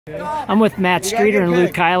I'm with Matt Stritar and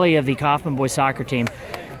Luke Kiley of the Coffman boys soccer team.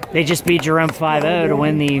 They just beat Jerome 5-0 to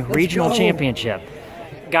win the regional championship.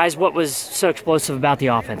 Guys, what was so explosive about the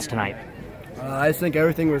offense tonight? I just think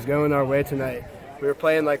everything was going our way tonight. We were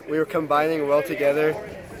playing we were combining well together,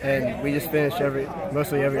 and we just finished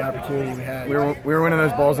mostly every opportunity we had. We were winning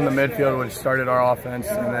those balls in the midfield, which started our offense,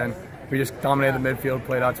 and then we just dominated the midfield,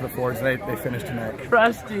 played out to the forwards, and they finished tonight.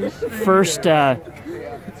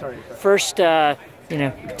 First,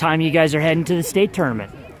 time you guys are heading to the state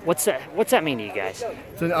tournament. What's that mean to you guys?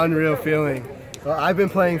 It's an unreal feeling. Well, I've been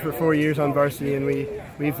playing for 4 years on varsity, and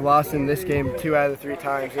we've lost in this game 2 out of the 3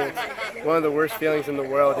 times. And it's one of the worst feelings in the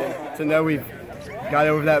world, and to know we've got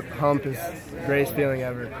over that hump is the greatest feeling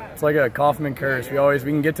ever. It's like a Coffman curse.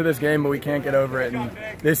 We can get to this game, but we can't get over it. And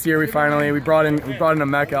this year we brought in a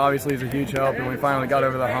Mecca. Obviously, is a huge help, and we finally got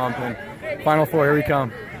over the hump. And Final Four, here we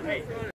come.